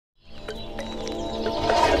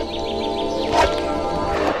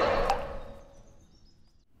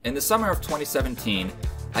In the summer of 2017,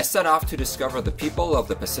 I set off to discover the people of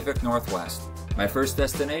the Pacific Northwest. My first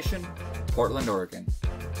destination, Portland, Oregon.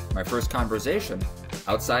 My first conversation,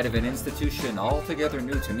 outside of an institution altogether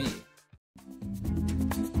new to me.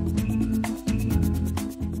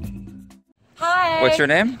 Hi. What's your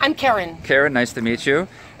name? I'm Karen. Karen, nice to meet you.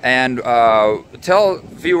 And tell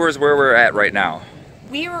viewers where we're at right now.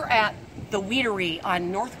 We are at the Weedery on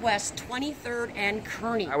Northwest 23rd and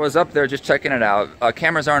Kearney. I was up there just checking it out.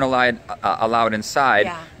 Cameras aren't allowed inside,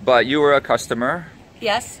 Yeah. but you were a customer.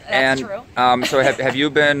 Yes, that's true. So have you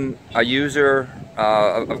been a user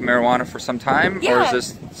of marijuana for some time, or Yeah. is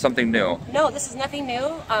this something new? No, this is nothing new.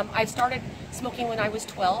 I started smoking when I was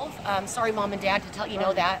 12. Sorry, Mom and Dad, to tell you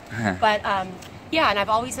know that. But yeah, and I've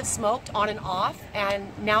always have smoked on and off. And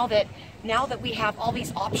now that we have all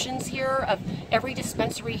these options here, of every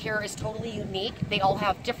dispensary here is totally unique. They all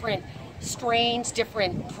have different strains,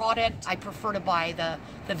 different products. I prefer to buy the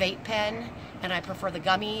vape pen, and I prefer the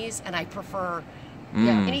gummies, and I prefer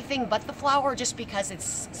anything but the flower, just because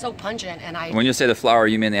it's so pungent. And When you say the flower,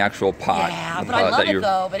 you mean the actual pot? Yeah, but I love it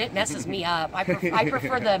though, but it messes me up. I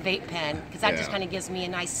prefer the vape pen, because that just kind of gives me a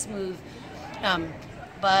nice smooth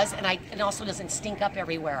buzz, and it also doesn't stink up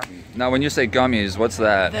everywhere. Now, when you say gummies, what's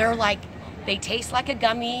that? They taste like a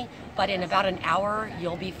gummy, but in about an hour,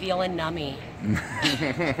 you'll be feeling nummy.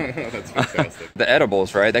 That's fantastic. The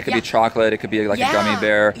edibles, right? That could be chocolate. It could be like a gummy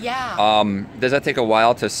bear. Yeah. Does that take a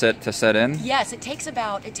while to set in? Yes, it takes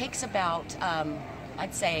about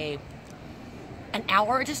I'd say an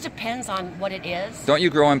hour. It just depends on what it is. Don't you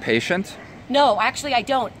grow impatient? No, actually I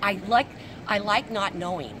don't. I like not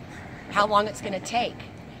knowing how long it's going to take.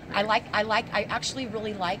 I actually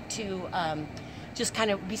really like to just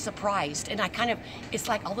kind of be surprised, and it's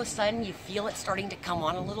like all of a sudden you feel it starting to come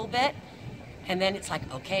on a little bit, and then it's like,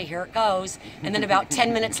 okay, here it goes, and then about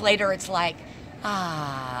 10 minutes later it's like,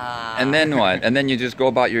 And then what? And then you just go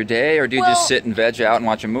about your day, or do you just sit and veg out and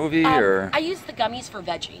watch a movie, or? I use the gummies for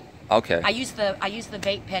vegging. Okay. I use the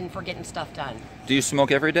vape pen for getting stuff done. Do you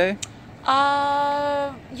smoke every day?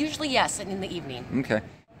 Usually yes, and in the evening. Okay.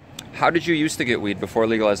 How did you used to get weed before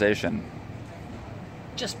legalization?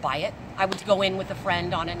 Just buy it. I would go in with a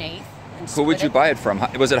friend on an 8th. And Who would you buy it from?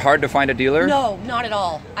 Was it hard to find a dealer? No, not at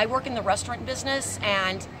all. I work in the restaurant business,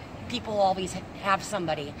 and people always have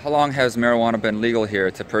somebody. How long has marijuana been legal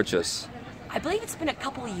here to purchase? I believe it's been a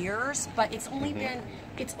couple of years, but we've only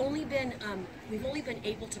been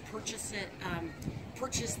able to purchase it,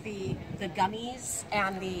 purchase the gummies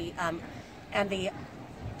and the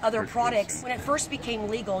other products. When it first became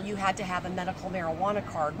legal, you had to have a medical marijuana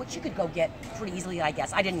card, which you could go get pretty easily, I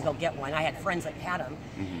guess. I didn't go get one. I had friends that had them.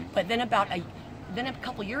 But then then a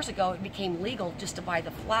couple years ago, it became legal just to buy the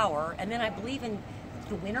flower. And then I believe in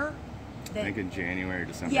the winter. I think in January or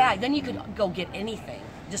December. Yeah, then you could go get anything.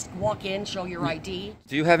 Just walk in, show your ID.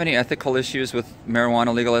 Do you have any ethical issues with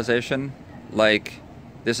marijuana legalization? Like,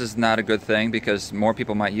 this is not a good thing because more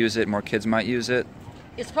people might use it, more kids might use it?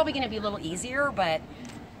 It's probably going to be a little easier, but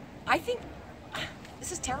I think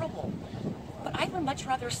this is terrible. But I would much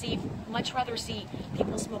rather see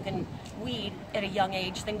people smoking weed at a young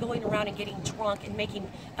age than going around and getting drunk and making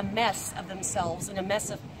a mess of themselves and a mess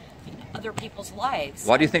of other people's lives.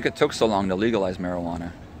 Why do you think it took so long to legalize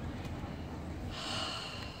marijuana?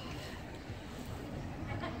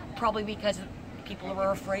 Probably because people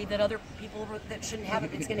were afraid that other people that shouldn't have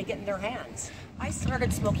it, it's going to get in their hands. I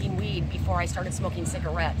started smoking weed before I started smoking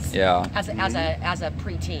cigarettes. Yeah. As a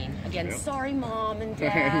preteen. Again, sorry, Mom and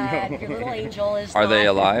Dad. Your little angel is. Are they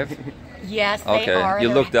alive? Yes, Okay. they are. You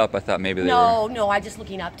looked up. I thought maybe they were. No, I'm just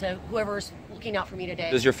looking up to whoever's looking out for me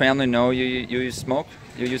today. Does your family know you smoke?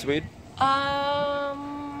 You use weed?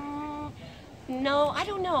 No, I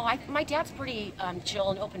don't know. My dad's pretty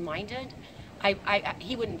chill and open-minded.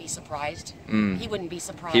 He wouldn't be surprised. He wouldn't be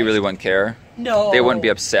surprised. He really wouldn't care? No. They wouldn't be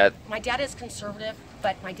upset? My dad is conservative,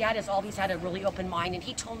 but my dad has always had a really open mind, and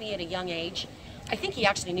he told me at a young age, I think he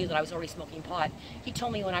actually knew that I was already smoking pot. He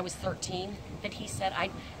told me when I was 13 that he said,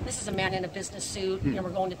 this is a man in a business suit, we're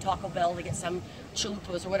going to Taco Bell to get some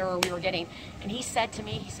chalupas or whatever we were getting. And he said to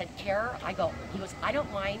me, he said, Care, I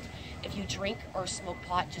don't mind if you drink or smoke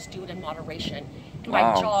pot, just do it in moderation. And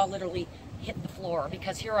my jaw literally hit the floor,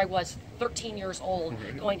 because here I was 13 years old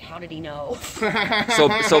going, how did he know?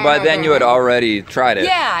 So by then you had already tried it?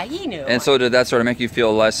 Yeah, he knew. And so did that sort of make you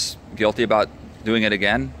feel less guilty about doing it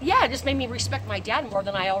again? Yeah, it just made me respect my dad more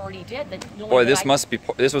than I already did. Boy, this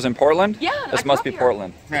was in Portland? Yeah, This must be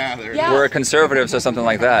Portland. Yeah, there it is. Yeah. We're a conservative, so something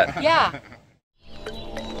like that. Yeah.